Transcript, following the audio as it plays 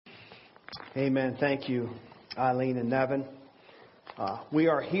Amen. Thank you, Eileen and Nevin. We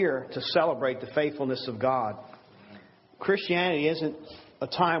are here to celebrate the faithfulness of God. Christianity isn't a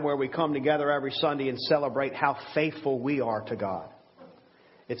time where we come together every Sunday and celebrate how faithful we are to God.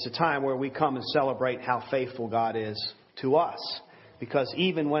 It's a time where we come and celebrate how faithful God is to us. Because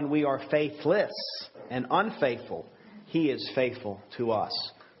even when we are faithless and unfaithful, He is faithful to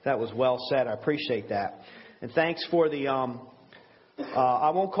us. That was well said. I appreciate that. And thanks for the... I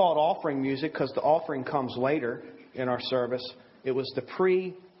won't call it offering music because the offering comes later in our service. It was the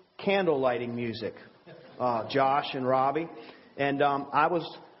pre-candle lighting music, Josh and Robbie. And I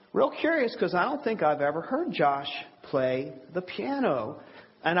was real curious because I don't think I've ever heard Josh play the piano.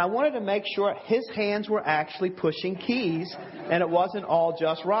 And I wanted to make sure his hands were actually pushing keys and it wasn't all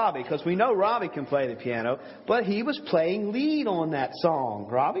just Robbie. Because we know Robbie can play the piano, but he was playing lead on that song.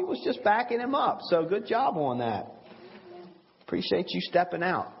 Robbie was just backing him up. So good job on that. Appreciate you stepping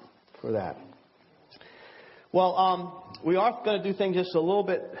out for that. Well, we are going to do things just a little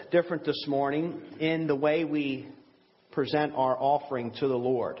bit different this morning in the way we present our offering to the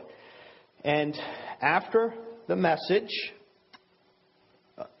Lord. And after the message,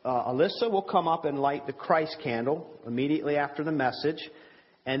 Alyssa will come up and light the Christ candle immediately after the message.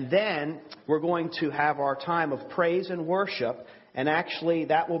 And then we're going to have our time of praise and worship. And actually,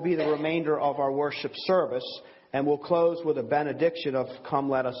 that will be the remainder of our worship service. And we'll close with a benediction of "Come,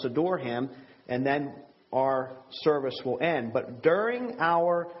 let us adore Him." And then our service will end. But during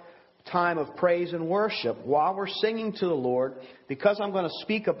our time of praise and worship, while we're singing to the Lord, because I'm going to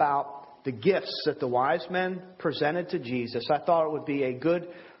speak about the gifts that the wise men presented to Jesus, I thought it would be a good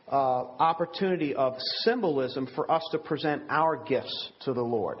opportunity of symbolism for us to present our gifts to the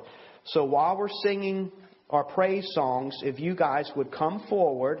Lord. So while we're singing our praise songs, if you guys would come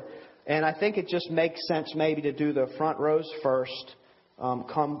forward, and I think it just makes sense maybe to do the front rows first,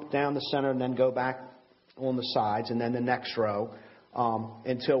 come down the center and then go back on the sides and then the next row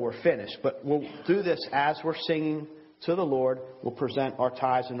until we're finished. But we'll do this as we're singing to the Lord. We'll present our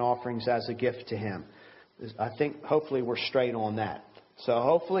tithes and offerings as a gift to Him. I think hopefully we're straight on that. So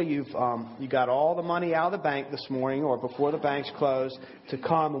hopefully you got all the money out of the bank this morning or before the bank's closed to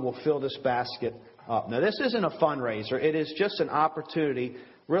come and we'll fill this basket up. Now this isn't a fundraiser. It is just an opportunity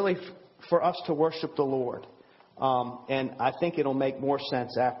really for us to worship the Lord. And I think it'll make more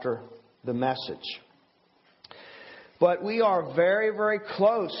sense after the message. But we are very, very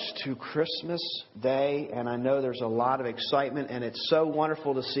close to Christmas Day, and I know there's a lot of excitement, and it's so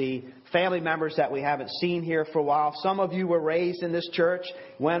wonderful to see family members that we haven't seen here for a while. Some of you were raised in this church,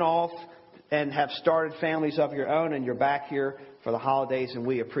 went off and have started families of your own, and you're back here for the holidays, and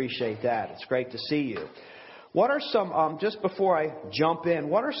we appreciate that. It's great to see you. What are some, just before I jump in,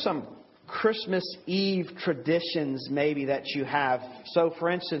 what are some Christmas Eve traditions maybe that you have? So, for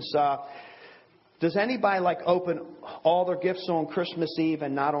instance, does anybody open all their gifts on Christmas Eve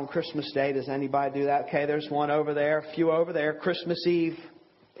and not on Christmas Day? Does anybody do that? Okay, there's one over there, a few over there. Christmas Eve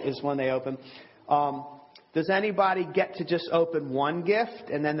is when they open. Does anybody get to just open one gift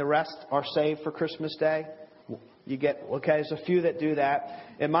and then the rest are saved for Christmas Day? Okay, there's a few that do that.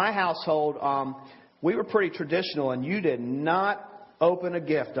 In my household, we were pretty traditional, and you did not open a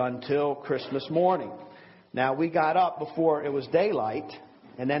gift until Christmas morning. Now, we got up before it was daylight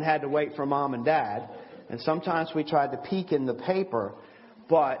and then had to wait for Mom and Dad. And sometimes we tried to peek in the paper,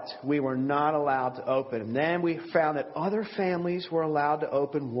 but we were not allowed to open. And then we found that other families were allowed to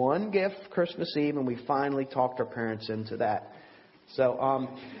open one gift Christmas Eve, and we finally talked our parents into that. So,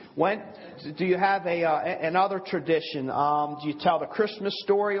 when do you have another tradition? Do you tell the Christmas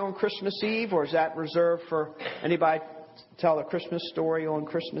story on Christmas Eve, or is that reserved for anybody? Tell the Christmas story on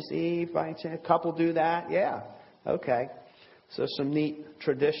Christmas Eve by any chance? A couple do that? Yeah. Okay. So some neat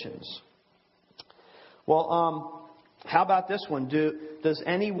traditions. Well, how about this one? Does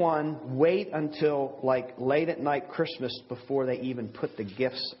anyone wait until late at night Christmas before they even put the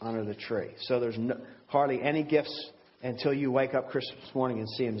gifts under the tree? So there's hardly any gifts until you wake up Christmas morning and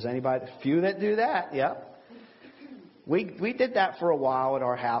see them. Is anybody? A few that do that. Yep. We did that for a while at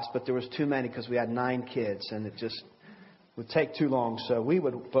our house, but there was too many because we had 9 kids, and it just would take too long. So we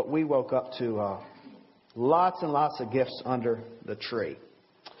woke up to lots and lots of gifts under the tree.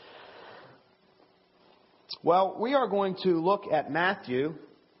 Well, we are going to look at Matthew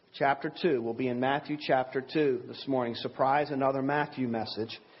chapter 2. We'll be in Matthew chapter 2 this morning. Surprise, another Matthew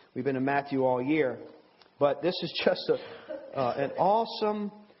message. We've been in Matthew all year. But this is just an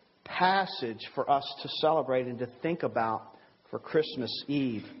awesome passage for us to celebrate and to think about for Christmas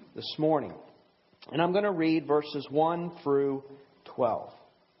Eve this morning. And I'm going to read verses 1 through 12.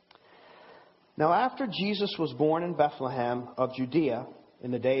 Now, after Jesus was born in Bethlehem of Judea,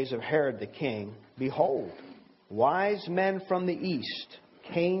 in the days of Herod the king, behold, wise men from the east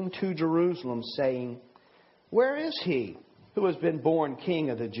came to Jerusalem, saying, Where is he who has been born King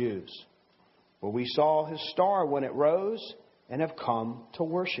of the Jews? For we saw his star when it rose, and have come to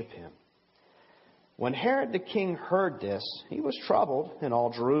worship him. When Herod the king heard this, he was troubled, and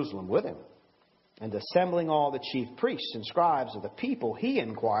all Jerusalem with him. And assembling all the chief priests and scribes of the people, he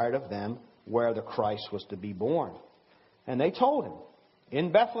inquired of them where the Christ was to be born. And they told him,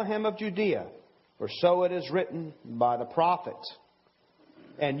 In Bethlehem of Judea, for so it is written by the prophets.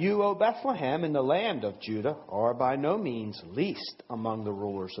 And you, O Bethlehem, in the land of Judah, are by no means least among the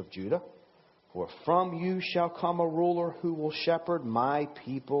rulers of Judah. For from you shall come a ruler who will shepherd my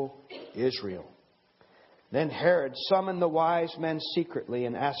people Israel. Then Herod summoned the wise men secretly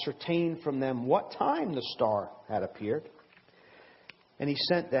and ascertained from them what time the star had appeared. And he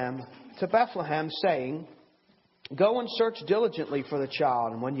sent them to Bethlehem, saying, Go and search diligently for the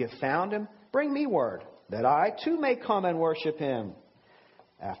child, and when you have found him, bring me word, that I too may come and worship him.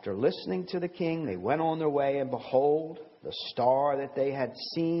 After listening to the king, they went on their way, and behold, the star that they had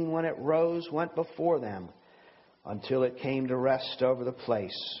seen when it rose went before them, until it came to rest over the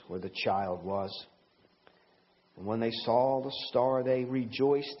place where the child was. And when they saw the star, they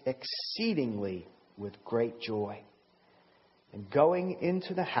rejoiced exceedingly with great joy. And going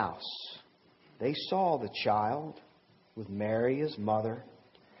into the house, they saw the child with Mary his mother,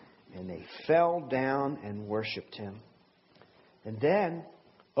 and they fell down and worshipped him. And then,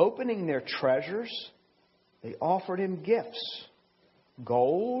 opening their treasures, they offered him gifts,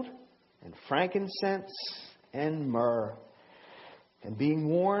 gold and frankincense and myrrh. And being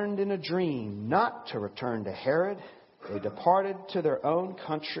warned in a dream not to return to Herod, they departed to their own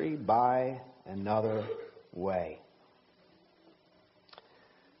country by another way.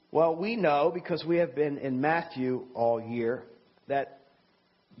 Well, we know, because we have been in Matthew all year, that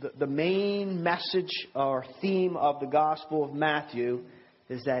the main message or theme of the Gospel of Matthew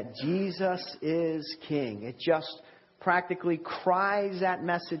is that Jesus is King. It just practically cries that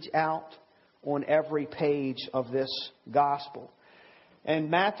message out on every page of this Gospel.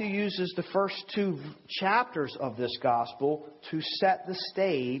 And Matthew uses the first 2 chapters of this Gospel to set the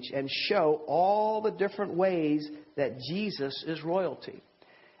stage and show all the different ways that Jesus is royalty.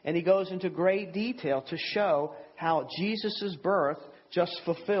 And he goes into great detail to show how Jesus' birth just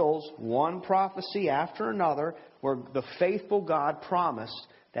fulfills one prophecy after another, where the faithful God promised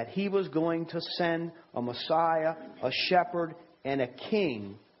that he was going to send a Messiah, a shepherd, and a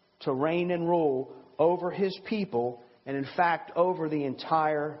king to reign and rule over his people, and in fact over the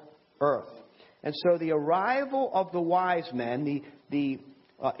entire earth. And so the arrival of the wise men,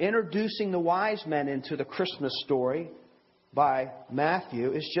 introducing the wise men into the Christmas story by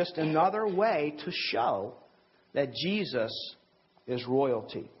Matthew, is just another way to show that Jesus is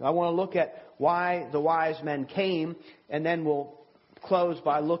royalty. I want to look at why the wise men came, and then we'll close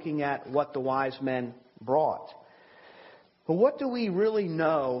by looking at what the wise men brought. But what do we really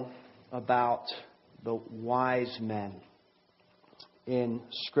know about the wise men in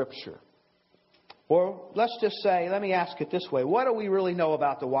Scripture? Or let's just say, let me ask it this way. What do we really know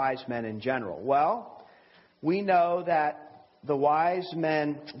about the wise men in general? Well, we know that the wise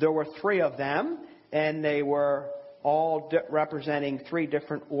men, there were 3 of them, and they were all representing 3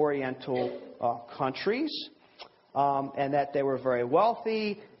 different Oriental countries, and that they were very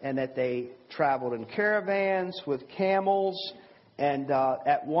wealthy, and that they traveled in caravans with camels. And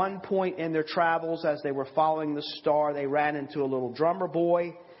at one point in their travels, as they were following the star, they ran into a little drummer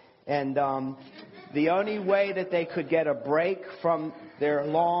boy. And the only way that they could get a break from their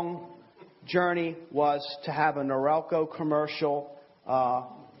long journey was to have a Norelco commercial.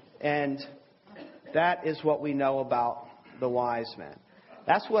 And that is what we know about the wise men.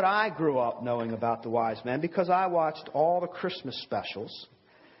 That's what I grew up knowing about the wise men, because I watched all the Christmas specials.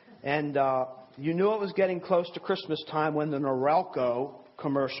 And you knew it was getting close to Christmas time when the Norelco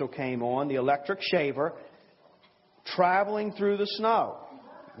commercial came on, the electric shaver, traveling through the snow.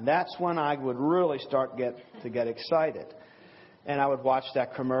 And that's when I would really start to get excited. And I would watch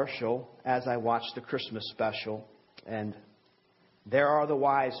that commercial as I watched the Christmas special. And there are the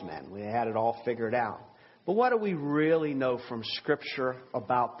wise men. We had it all figured out. But what do we really know from Scripture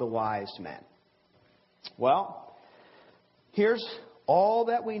about the wise men? Well, here's all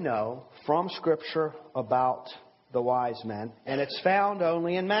that we know from Scripture about the wise men, and it's found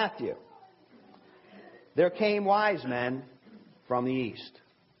only in Matthew. There came wise men from the east.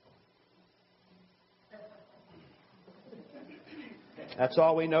 That's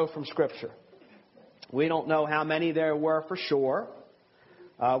all we know from Scripture. We don't know how many there were for sure.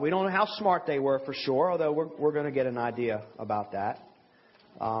 We don't know how smart they were for sure, although we're going to get an idea about that.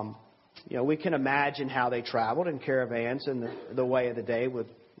 We can imagine how they traveled in caravans in the way of the day with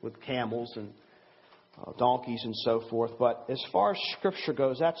camels and donkeys and so forth. But as far as Scripture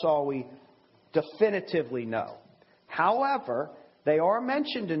goes, that's all we definitively know. However, they are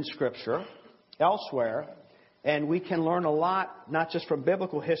mentioned in Scripture elsewhere, and we can learn a lot, not just from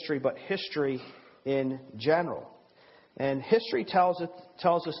biblical history, but history in general. And history tells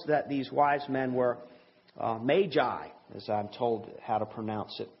us that these wise men were magi, as I'm told how to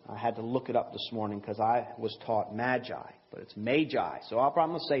pronounce it. I had to look it up this morning because I was taught magi, but it's magi. So I'm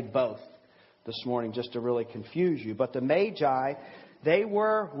going to say both this morning just to really confuse you. But the magi, they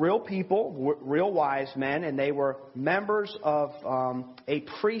were real people, real wise men, and they were members of a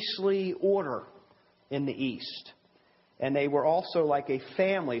priestly order in the East. And they were also like a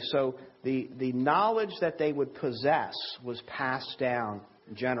family. So the knowledge that they would possess was passed down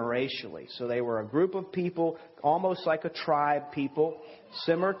generationally. So they were a group of people, almost like a tribe people,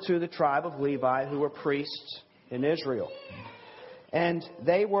 similar to the tribe of Levi, who were priests in Israel. And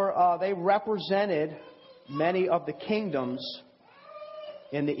they represented many of the kingdoms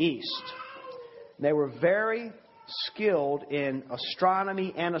in the East. They were very skilled in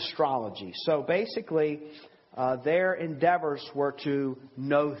astronomy and astrology. So basically, their endeavors were to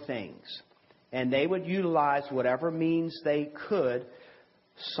know things. And they would utilize whatever means they could,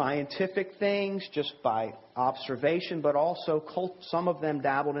 scientific things just by observation, but also some of them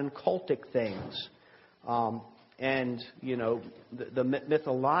dabbled in cultic things. And the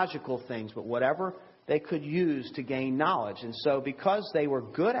mythological things, but whatever they could use to gain knowledge. And so because they were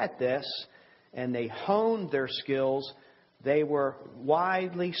good at this and they honed their skills, they were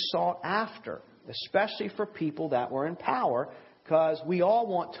widely sought after, especially for people that were in power, because we all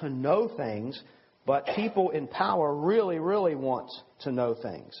want to know things, but people in power really, really want to know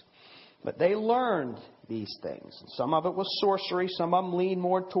things. But they learned these things. Some of it was sorcery. Some of them leaned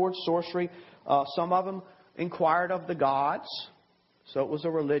more towards sorcery. Some of them inquired of the gods. So it was a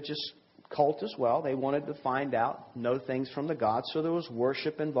religious cult as well. They wanted to find out, know things from the gods. So there was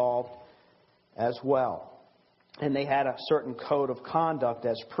worship involved as well. And they had a certain code of conduct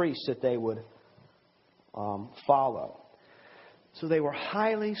as priests that they would follow. So they were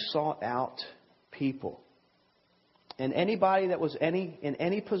highly sought out people. And anybody that was in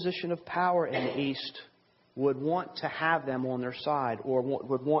any position of power in the East would want to have them on their side or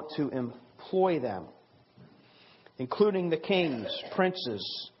would want to employ them, including the kings,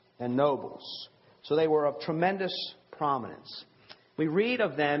 princes, and nobles. So they were of tremendous prominence. We read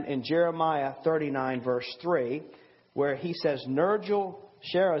of them in Jeremiah 39, verse 3, where he says,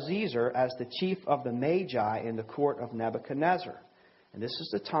 Nergal-Sharezer as the chief of the Magi in the court of Nebuchadnezzar. And this is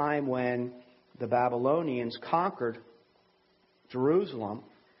the time when the Babylonians conquered Jerusalem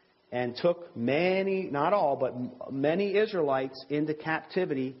and took many, not all, but many Israelites into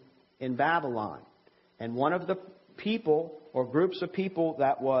captivity in Babylon. And one of the people or groups of people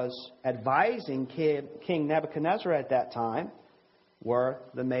that was advising King Nebuchadnezzar at that time were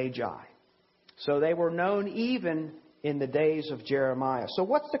the Magi. So they were known even in the days of Jeremiah. So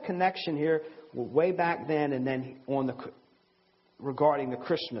what's the connection here way back then and then regarding the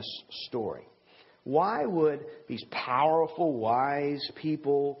Christmas story? Why would these powerful, wise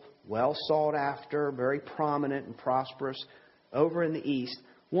people, well sought after, very prominent and prosperous over in the East,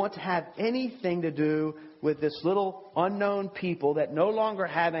 want to have anything to do with this little unknown people that no longer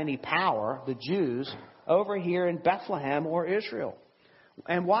have any power, the Jews, over here in Bethlehem or Israel?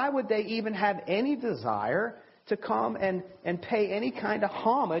 And why would they even have any desire to come and pay any kind of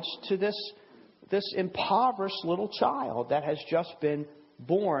homage to this impoverished little child that has just been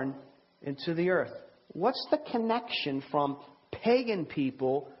born into the earth? What's the connection from pagan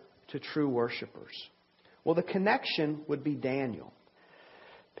people to true worshipers? Well, the connection would be Daniel.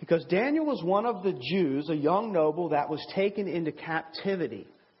 Because Daniel was one of the Jews, a young noble that was taken into captivity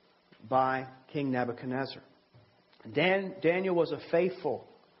by King Nebuchadnezzar. Daniel was a faithful,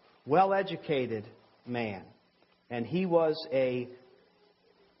 well-educated man. And he was a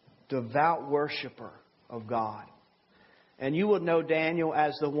devout worshiper of God. And you would know Daniel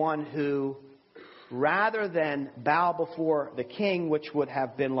as the one who, rather than bow before the king, which would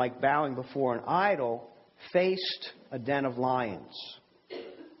have been like bowing before an idol, faced a den of lions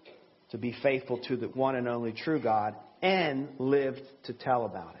to be faithful to the one and only true God and lived to tell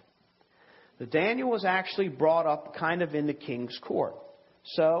about it. But Daniel was actually brought up kind of in the king's court.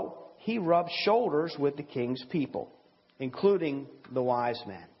 So he rubbed shoulders with the king's people, including the wise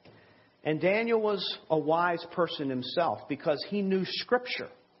men. And Daniel was a wise person himself because he knew Scripture.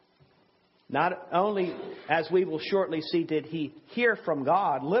 Not only, as we will shortly see, did he hear from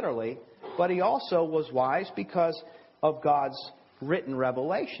God, literally, but he also was wise because of God's written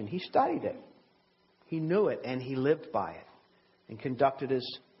revelation. He studied it. He knew it, and he lived by it, and conducted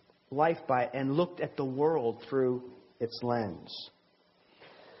his life by it, and looked at the world through its lens.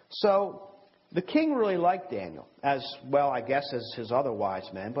 So the king really liked Daniel, as well, I guess, as his other wise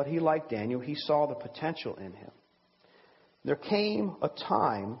men, but he liked Daniel. He saw the potential in him. There came a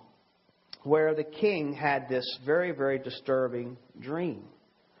time where the king had this very, very disturbing dream.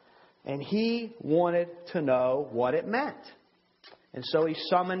 And he wanted to know what it meant. And so he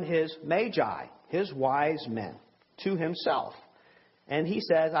summoned his magi, his wise men, to himself. And he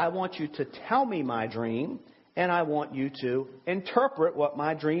says, I want you to tell me my dream, and I want you to interpret what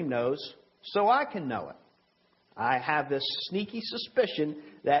my dream knows so I can know it. I have this sneaky suspicion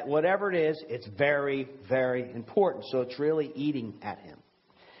that whatever it is, it's very, very important. So it's really eating at him.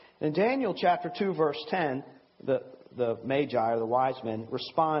 In Daniel chapter 2, verse 10, the magi, or the wise men,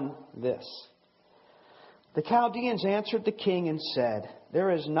 respond this. The Chaldeans answered the king and said,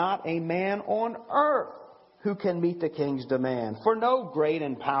 there is not a man on earth who can meet the king's demand. For no great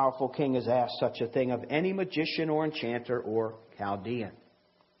and powerful king has asked such a thing of any magician or enchanter or Chaldean.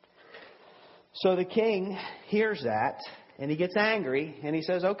 So the king hears that, and he gets angry, and he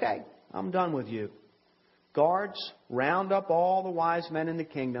says, okay, I'm done with you. Guards, round up all the wise men in the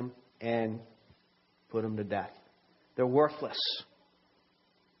kingdom and put them to death. They're worthless.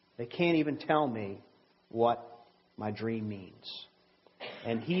 They can't even tell me what my dream means.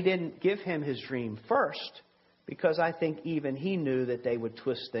 And he didn't give him his dream first, because I think even he knew that they would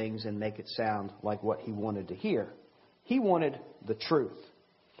twist things and make it sound like what he wanted to hear. He wanted the truth.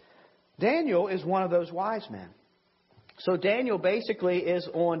 Daniel is one of those wise men. So Daniel basically is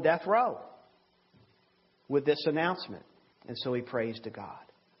on death row with this announcement. And so he prays to God.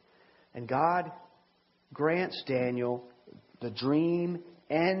 And God grants Daniel the dream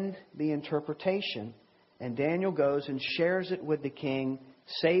and the interpretation. And Daniel goes and shares it with the king,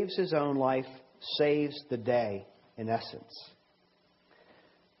 saves his own life, saves the day, in essence.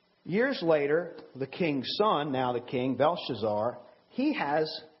 Years later, the king's son, now the king, Belshazzar, he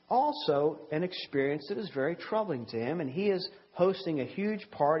has also an experience that is very troubling to him. And he is hosting a huge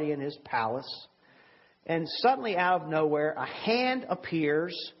party in his palace. And suddenly, out of nowhere, a hand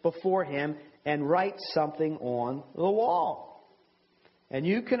appears before him and writes something on the wall. And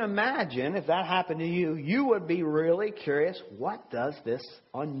you can imagine, if that happened to you, you would be really curious, what does this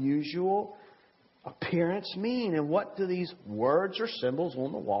unusual appearance mean? And what do these words or symbols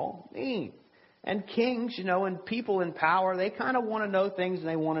on the wall mean? And kings, and people in power, they kind of want to know things, and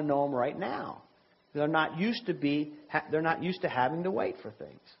they want to know them right now. They're not used to having to wait for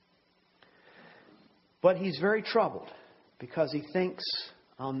things. But he's very troubled because he thinks,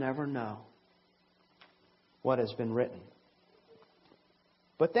 I'll never know what has been written.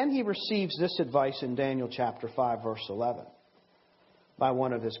 But then he receives this advice in Daniel chapter 5, verse 11, by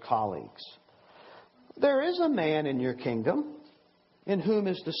one of his colleagues. There is a man in your kingdom in whom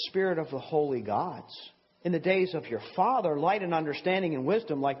is the spirit of the holy gods. In the days of your father, light and understanding and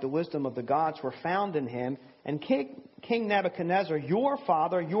wisdom, like the wisdom of the gods, were found in him. And King Nebuchadnezzar, your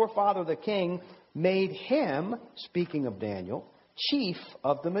father the king, made him, speaking of Daniel, chief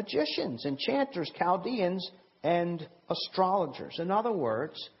of the magicians, enchanters, Chaldeans, and astrologers. In other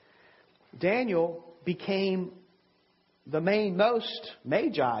words, Daniel became the most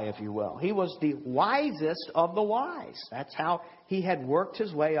magi, if you will. He was the wisest of the wise. That's how he had worked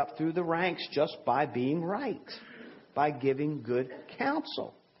his way up through the ranks, just by being right, by giving good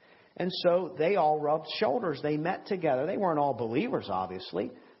counsel. And so they all rubbed shoulders. They met together. They weren't all believers,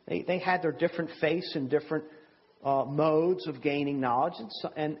 obviously. They had their different faiths and different modes of gaining knowledge.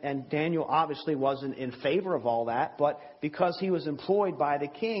 And Daniel obviously wasn't in favor of all that. But because he was employed by the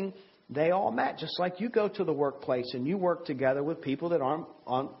king, they all met. Just like you go to the workplace and you work together with people that aren't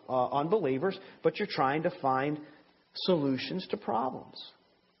unbelievers, but you're trying to find solutions to problems.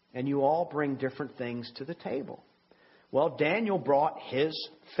 And you all bring different things to the table. Well, Daniel brought his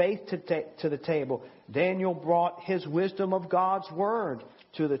faith to the table. Daniel brought his wisdom of God's Word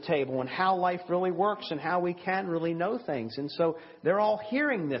to the table, and how life really works and how we can really know things. And so they're all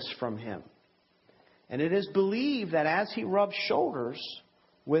hearing this from him. And it is believed that as he rubbed shoulders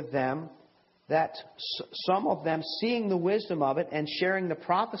with them, that some of them, seeing the wisdom of it and sharing the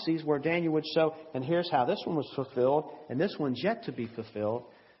prophecies where Daniel would show, and here's how this one was fulfilled, and this one's yet to be fulfilled.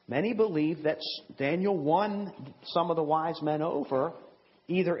 Many believe that Daniel won some of the wise men over,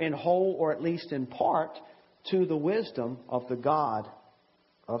 either in whole or at least in part, to the wisdom of the God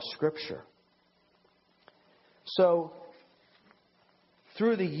of Scripture. So,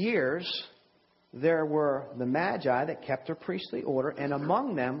 through the years, there were the Magi that kept their priestly order, and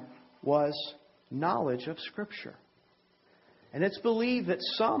among them was knowledge of Scripture. And it's believed that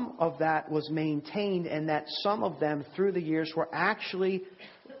some of that was maintained and that some of them through the years were actually,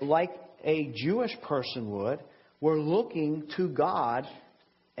 like a Jewish person would, were looking to God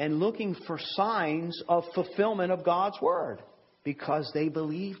and looking for signs of fulfillment of God's Word because they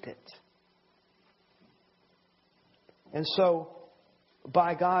believed it. And so,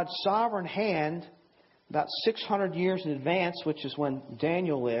 by God's sovereign hand, about 600 years in advance, which is when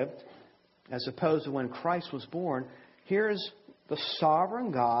Daniel lived, as opposed to when Christ was born, here is the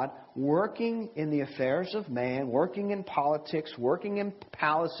sovereign God working in the affairs of man, working in politics, working in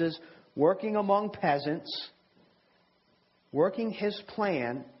palaces, working among peasants, working His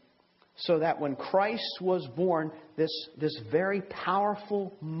plan so that when Christ was born, this very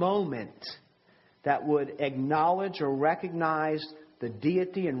powerful moment that would acknowledge or recognize the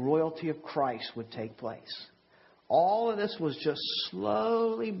deity and royalty of Christ would take place. All of this was just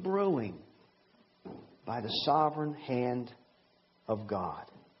slowly brewing by the sovereign hand of God.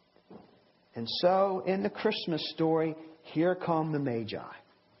 And so, in the Christmas story, here come the Magi.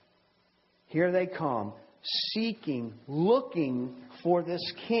 Here they come, seeking, looking for this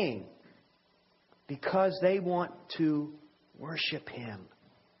king, because they want to worship Him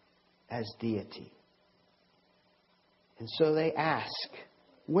as deity. And so they ask,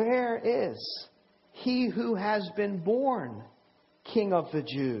 "Where is He who has been born, King of the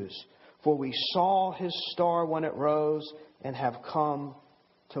Jews? For we saw His star when it rose and have come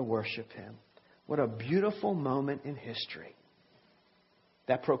to worship Him." What a beautiful moment in history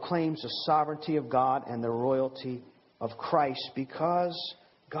that proclaims the sovereignty of God and the royalty of Christ, because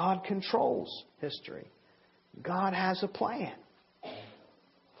God controls history. God has a plan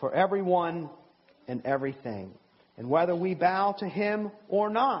for everyone and everything. And whether we bow to Him or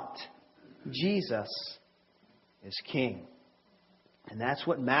not, Jesus is King. And that's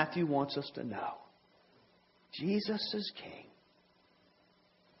what Matthew wants us to know. Jesus is King.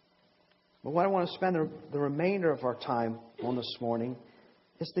 But what I want to spend the remainder of our time on this morning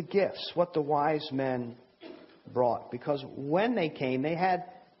is the gifts, what the wise men brought. Because when they came, they had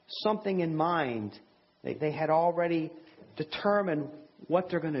something in mind. They had already determined what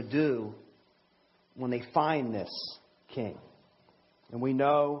they're going to do when they find this king. And we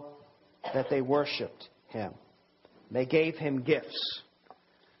know that they worshipped Him. They gave Him gifts.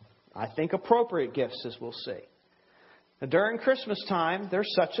 I think appropriate gifts, as we'll see. Now, during Christmas time,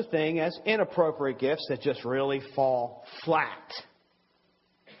 there's such a thing as inappropriate gifts that just really fall flat.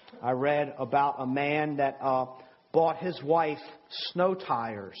 I read about a man that bought his wife snow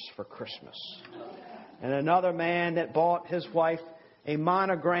tires for Christmas. And another man that bought his wife a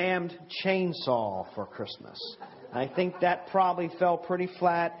monogrammed chainsaw for Christmas. I think that probably fell pretty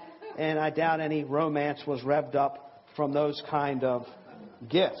flat, and I doubt any romance was revved up from those kind of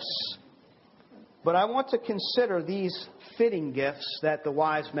gifts. But I want to consider these fitting gifts that the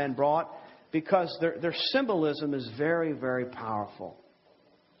wise men brought, because their symbolism is very, very powerful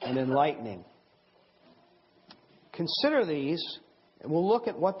and enlightening. Consider these, and we'll look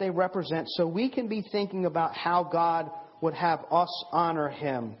at what they represent so we can be thinking about how God would have us honor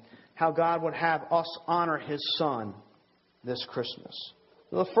Him, how God would have us honor His Son this Christmas.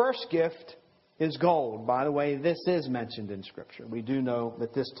 The first gift is gold. By the way, this is mentioned in Scripture. We do know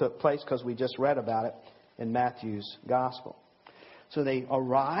that this took place because we just read about it in Matthew's Gospel. So they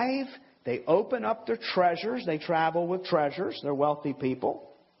arrive, they open up their treasures, they travel with treasures, they're wealthy people,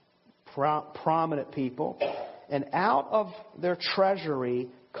 prominent people, and out of their treasury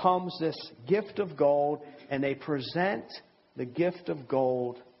comes this gift of gold, and they present the gift of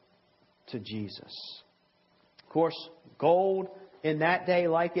gold to Jesus. Of course, gold in that day,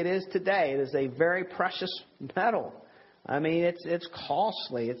 like it is today, it is a very precious metal. I mean, it's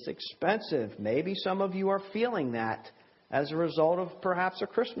costly, it's expensive. Maybe some of you are feeling that as a result of perhaps a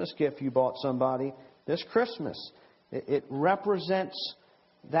Christmas gift you bought somebody this Christmas. It represents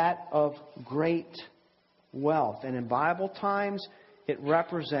that of great wealth. And in Bible times, it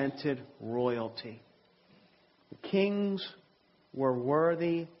represented royalty. The kings were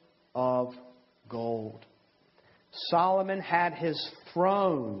worthy of gold. Solomon had his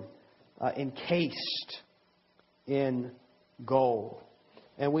throne encased in gold.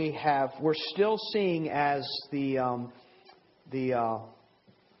 And we're still seeing as the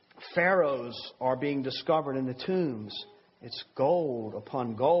pharaohs are being discovered in the tombs. It's gold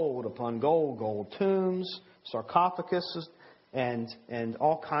upon gold upon gold, gold tombs, sarcophaguses, and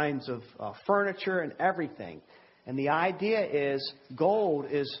all kinds of furniture and everything. And the idea is gold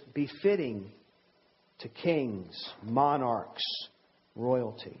is befitting to kings, monarchs,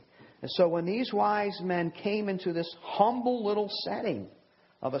 royalty. And so when these wise men came into this humble little setting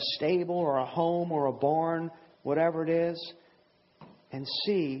of a stable or a home or a barn, whatever it is, and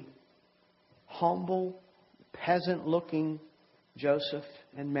see humble, peasant-looking Joseph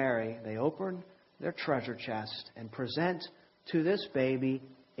and Mary. They open their treasure chest and present to this baby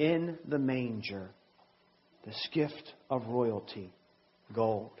in the manger this gift of royalty,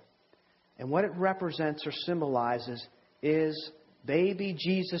 gold. And what it represents or symbolizes is baby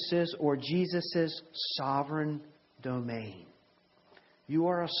Jesus's or Jesus's sovereign domain. You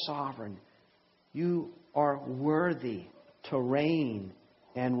are a sovereign. You are worthy to reign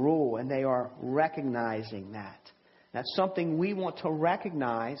and rule, and they are recognizing that. That's something we want to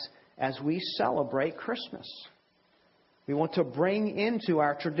recognize as we celebrate Christmas. We want to bring into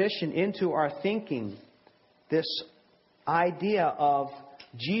our tradition, into our thinking, this idea of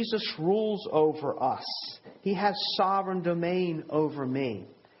Jesus rules over us. He has sovereign domain over me.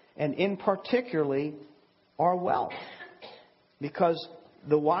 And in particularly, our wealth. Because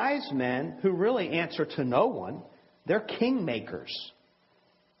the wise men, who really answer to no one, they're kingmakers.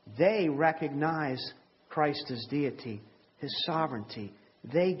 They recognize Christ as deity, His sovereignty.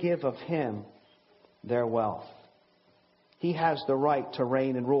 They give of Him their wealth. He has the right to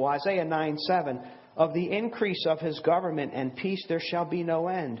reign and rule. Isaiah 9:7, of the increase of His government and peace there shall be no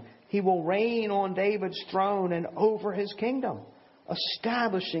end. He will reign on David's throne and over His kingdom,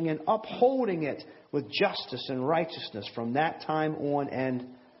 establishing and upholding it with justice and righteousness from that time on and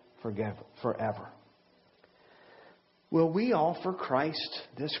forever. Will we offer Christ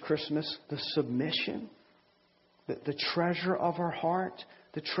this Christmas the submission, the treasure of our heart,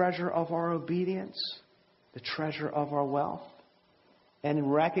 the treasure of our obedience, the treasure of our wealth,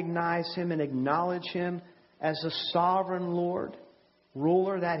 and recognize Him and acknowledge Him as the sovereign Lord,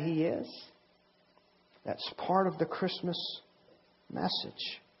 ruler that He is? That's part of the Christmas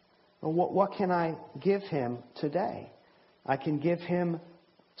message. Well, what can I give Him today? I can give Him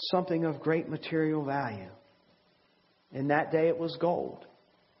something of great material value. In that day it was gold.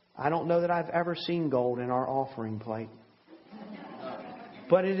 I don't know that I've ever seen gold in our offering plate.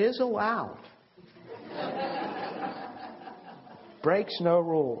 But it is allowed. Breaks no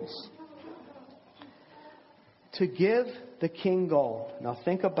rules. To give the king gold. Now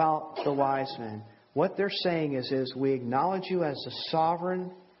think about the wise men. What they're saying is we acknowledge you as the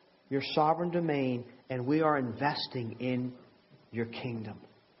sovereign, your sovereign domain, and we are investing in your kingdom.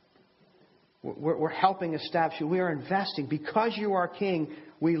 We're helping establish you. We are investing. Because you are king,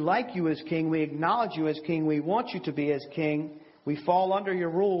 we like you as king. We acknowledge you as king. We want you to be as king. We fall under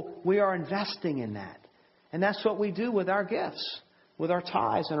your rule. We are investing in that. And that's what we do with our gifts, with our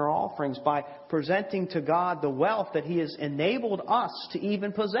tithes and our offerings, by presenting to God the wealth that He has enabled us to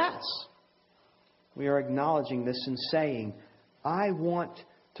even possess. We are acknowledging this and saying, I want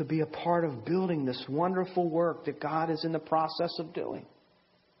to be a part of building this wonderful work that God is in the process of doing.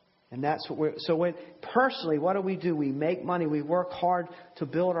 And that's what personally, what do? We make money. We work hard to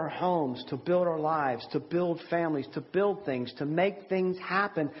build our homes, to build our lives, to build families, to build things, to make things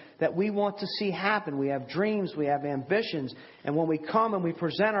happen that we want to see happen. We have dreams, we have ambitions. And when we come and we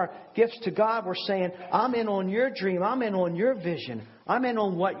present our gifts to God, we're saying, I'm in on your dream. I'm in on your vision. I'm in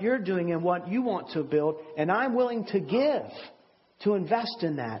on what you're doing and what you want to build. And I'm willing to give, to invest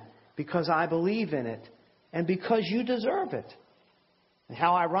in that because I believe in it and because you deserve it.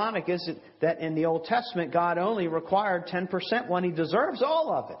 How ironic is it that in the Old Testament, God only required 10% when He deserves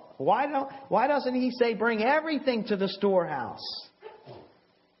all of it? Why doesn't He say, bring everything to the storehouse?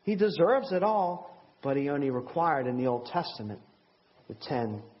 He deserves it all, but He only required in the Old Testament the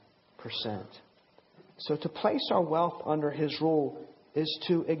 10%. So to place our wealth under His rule is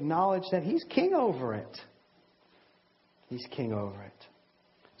to acknowledge that He's king over it. He's king over it.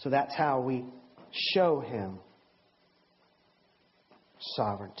 So that's how we show Him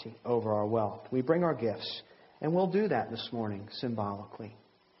sovereignty over our wealth. We bring our gifts, and we'll do that this morning symbolically.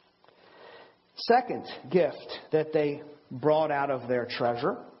 Second gift that they brought out of their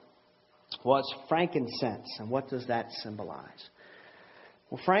treasure was frankincense. And what does that symbolize?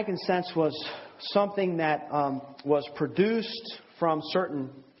 Well, frankincense was something that was produced from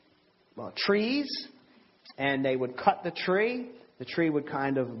certain trees, and they would cut the tree. The tree would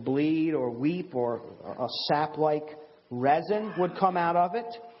kind of bleed or weep, or a sap-like resin would come out of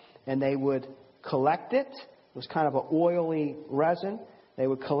it, and they would collect it. It was kind of an oily resin. They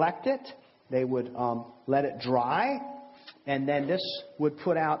would collect it. They would let it dry, and then this would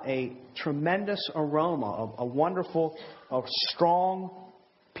put out a tremendous aroma, a wonderful, strong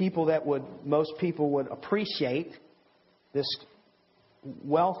most people would appreciate this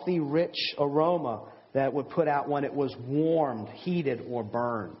wealthy, rich aroma that would put out when it was warmed, heated, or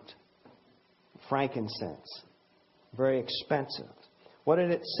burned. Frankincense. Very expensive. What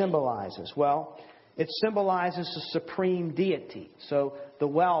did it symbolize? Well, it symbolizes the supreme deity. So the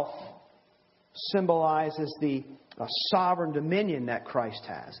wealth symbolizes the sovereign dominion that Christ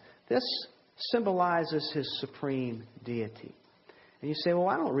has. This symbolizes His supreme deity. And you say, well,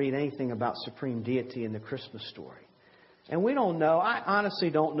 I don't read anything about supreme deity in the Christmas story. And we don't know. I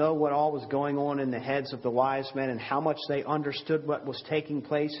honestly don't know what all was going on in the heads of the wise men and how much they understood what was taking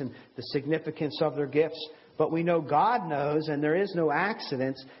place and the significance of their gifts. But we know God knows, and there is no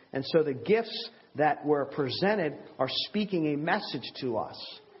accidents. And so the gifts that were presented are speaking a message to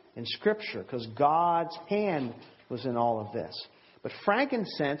us in Scripture, because God's hand was in all of this. But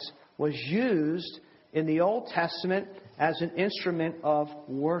frankincense was used in the Old Testament as an instrument of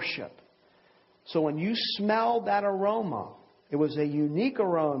worship. So when you smelled that aroma, it was a unique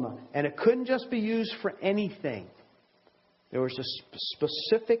aroma, and it couldn't just be used for anything. There was a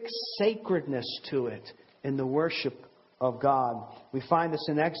specific sacredness to it in the worship of God. We find this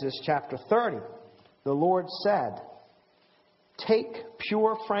in Exodus chapter 30. The Lord said, "Take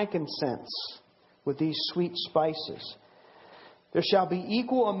pure frankincense with these sweet spices. There shall be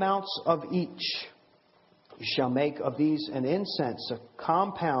equal amounts of each. You shall make of these an incense, a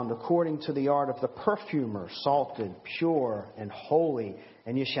compound according to the art of the perfumer, salted, pure, and holy.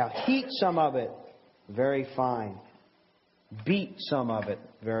 And you shall heat some of it very fine. Beat some of it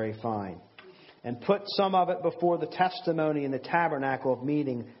very fine. And put some of it before the testimony in the tabernacle of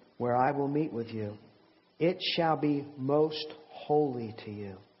meeting, where I will meet with you. It shall be most holy to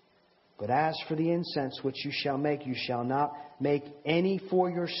you. But as for the incense which you shall make, you shall not make any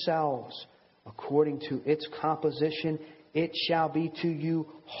for yourselves. According to its composition, it shall be to you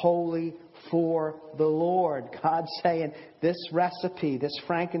holy for the Lord." God's saying, this recipe, this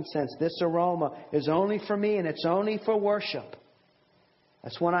frankincense, this aroma is only for me, and it's only for worship.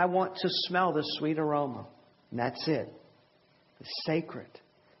 That's when I want to smell this sweet aroma. And that's it. It's sacred.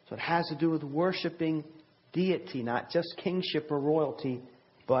 So it has to do with worshiping deity, not just kingship or royalty,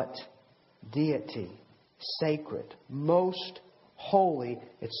 but deity. Sacred. Most holy.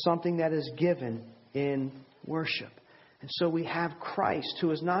 It's something that is given in worship. And so we have Christ, who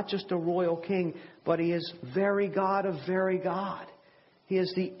is not just a royal king, but He is very God of very God. He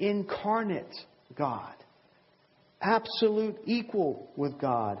is the incarnate God. Absolute equal with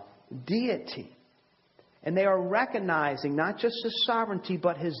God. Deity. And they are recognizing not just His sovereignty,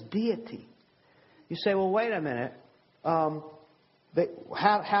 but His deity. You say, well, wait a minute. How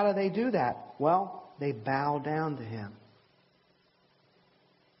do they do that? Well, they bow down to Him.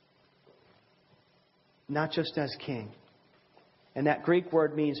 Not just as king. And that Greek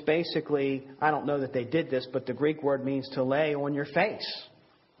word means basically, I don't know that they did this, but the Greek word means to lay on your face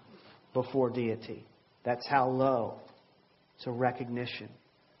before deity. That's how low. It's a recognition.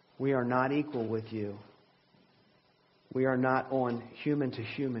 We are not equal with you. We are not on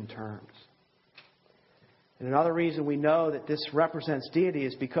human-to-human terms. And another reason we know that this represents deity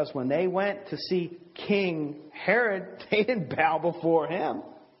is because when they went to see King Herod, they didn't bow before him.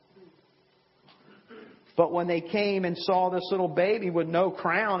 But when they came and saw this little baby with no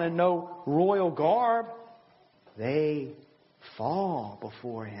crown and no royal garb, they fall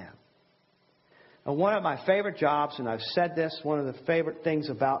before Him. And one of my favorite jobs, and I've said this, one of the favorite things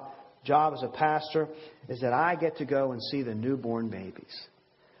about job as a pastor is that I get to go and see the newborn babies.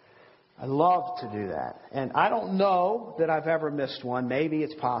 I love to do that. And I don't know that I've ever missed one. Maybe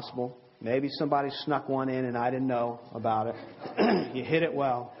it's possible. Maybe somebody snuck one in and I didn't know about it. You hit it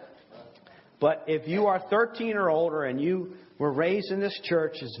well. But if you are 13 or older and you were raised in this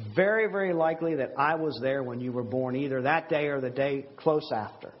church, it's very, very likely that I was there when you were born, either that day or the day close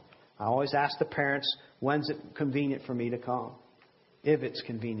after. I always ask the parents, when's it convenient for me to come? If it's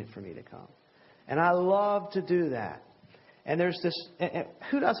convenient for me to come. And I love to do that. And there's this,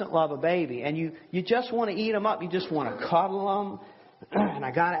 who doesn't love a baby? And you just want to eat them up. You just want to cuddle them. And I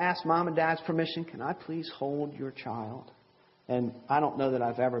got to ask Mom and Dad's permission. Can I please hold your child? And I don't know that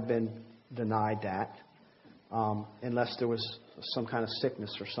I've ever been denied that, unless there was some kind of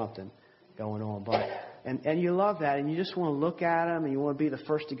sickness or something going on. But and you love that, and you just want to look at them, and you want to be the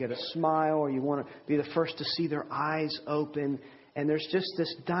first to get a smile, or you want to be the first to see their eyes open. And there's just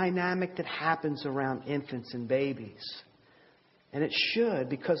this dynamic that happens around infants and babies. And it should,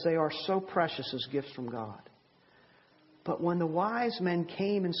 because they are so precious as gifts from God. But when the wise men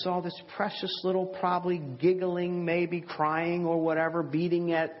came and saw this precious little, probably giggling, maybe crying or whatever,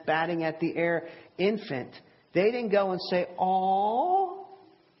 batting at the air infant, they didn't go and say, "Aww."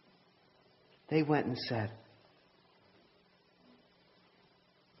 They went and said,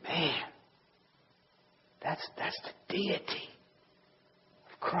 "Man, that's the deity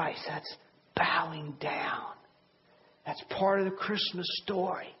of Christ. That's bowing down. That's part of the Christmas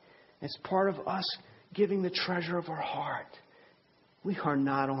story. It's part of us giving the treasure of our heart. We are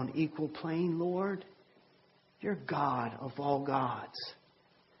not on equal plane, Lord. You're God of all gods.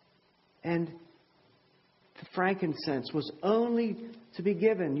 And the frankincense was only to be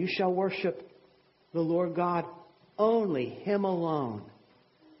given. You shall worship the Lord God only, Him alone.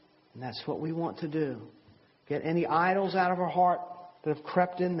 And that's what we want to do. Get any idols out of our heart that have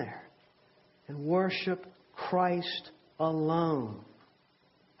crept in there. And worship Christ alone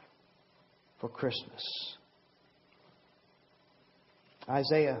for Christmas.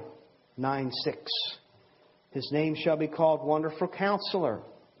 Isaiah 9:6. His name shall be called Wonderful Counselor,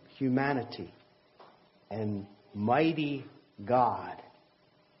 Humanity, and Mighty God,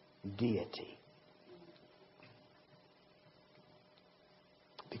 Deity.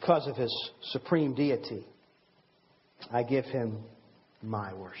 Because of His supreme deity, I give Him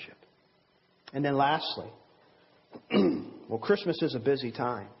my worship. And then lastly, well, Christmas is a busy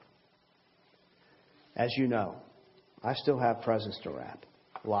time. As you know, I still have presents to wrap.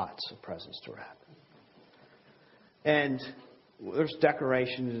 Lots of presents to wrap. And there's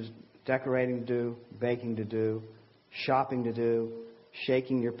decorating to do, baking to do, shopping to do,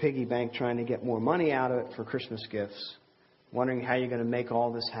 shaking your piggy bank trying to get more money out of it for Christmas gifts, wondering how you're going to make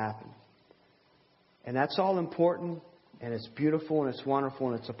all this happen. And that's all important, and it's beautiful, and it's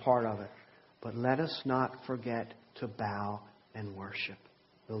wonderful, and it's a part of it. But let us not forget to bow and worship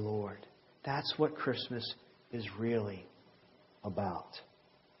the Lord. That's what Christmas is really about.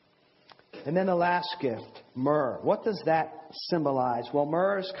 And then the last gift, myrrh. What does that symbolize? Well,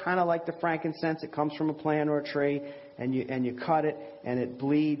 myrrh is kind of like the frankincense. It comes from a plant or a tree, and you cut it, and it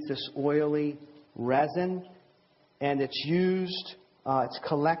bleeds this oily resin. And it's used, it's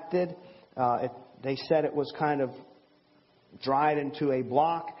collected. They said it was kind of dried into a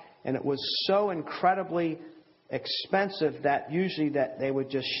block, and it was so incredibly expensive that usually that they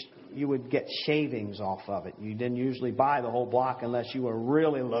would you would get shavings off of it. You didn't usually buy the whole block unless you were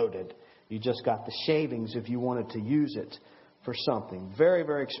really loaded. You just got the shavings if you wanted to use it for something. Very,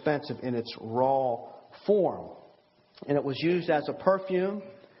 very expensive in its raw form. And it was used as a perfume.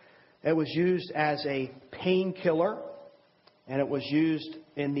 It was used as a painkiller. And it was used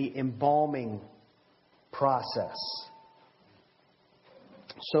in the embalming process.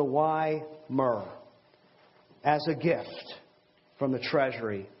 So why myrrh? As a gift from the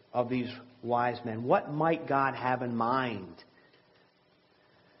treasury of these wise men. What might God have in mind?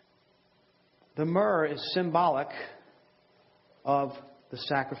 The myrrh is symbolic of the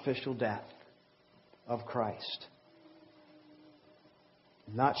sacrificial death of Christ.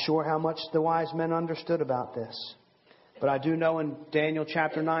 I'm not sure how much the wise men understood about this. But I do know in Daniel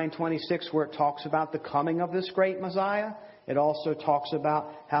chapter 9:26, where it talks about the coming of this great Messiah, it also talks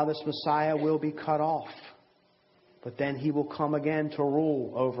about how this Messiah will be cut off. But then He will come again to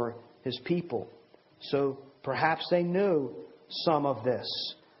rule over His people. So perhaps they knew some of this.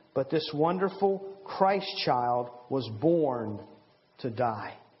 But this wonderful Christ child was born to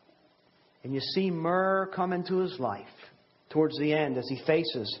die. And you see myrrh come into His life towards the end as He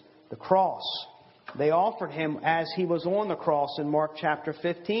faces the cross. They offered Him as He was on the cross in Mark chapter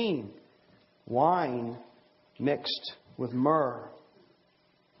 15. Wine mixed with myrrh.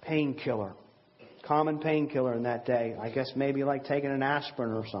 Painkiller. Common painkiller in that day. I guess maybe like taking an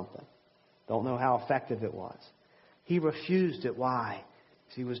aspirin or something. Don't know how effective it was. He refused it. Why?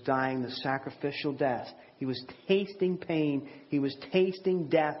 Because He was dying the sacrificial death. He was tasting pain. He was tasting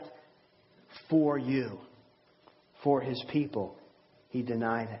death for you. For His people. He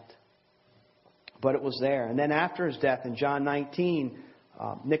denied it. But it was there. And then after His death in John 19,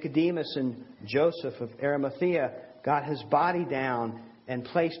 Nicodemus and Joseph of Arimathea got His body down and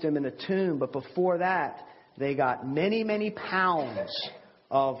placed Him in a tomb. But before that, they got many, many pounds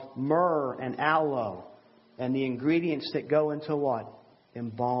of myrrh and aloe and the ingredients that go into what?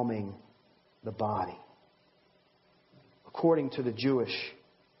 Embalming the body. According to the Jewish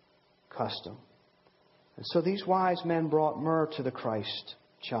custom. And so these wise men brought myrrh to the Christ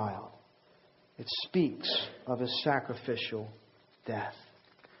child. It speaks of His sacrificial death.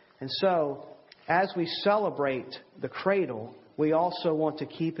 And so, as we celebrate the cradle, we also want to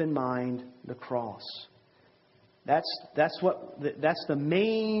keep in mind the cross. That's the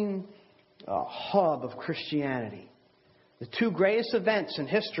main hub of Christianity. The two greatest events in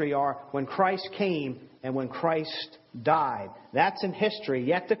history are when Christ came and when Christ died. That's in history.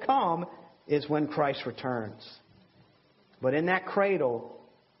 Yet to come is when Christ returns. But in that cradle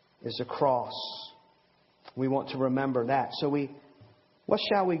is a cross. We want to remember that. So what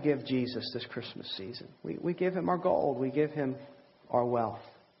shall we give Jesus this Christmas season? We give Him our gold. We give Him our wealth.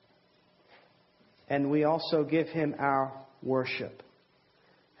 And we also give Him our worship.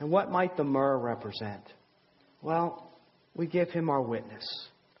 And what might the myrrh represent? Well, we give Him our witness.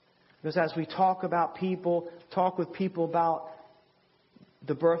 Because as we talk with people about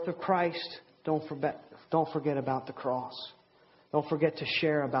the birth of Christ, don't forget about the cross. Don't forget to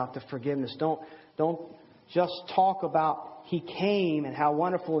share about the forgiveness. Don't just talk about He came and how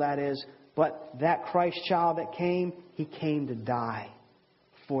wonderful that is, but that Christ child that came, He came to die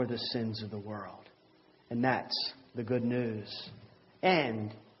for the sins of the world. And that's the good news.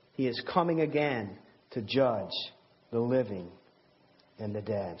 And He is coming again to judge the living and the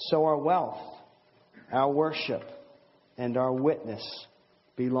dead. So our wealth, our worship, and our witness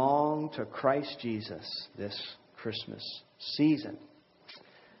belong to Christ Jesus this Christmas season.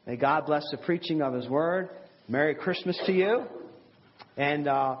 May God bless the preaching of His Word. Merry Christmas to you. And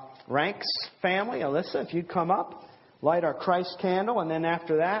Ranks family, Alyssa, if you'd come up, light our Christ candle. And then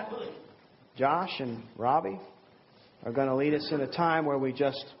after that, Josh and Robbie are going to lead us in a time where we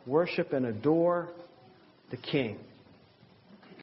just worship and adore the King.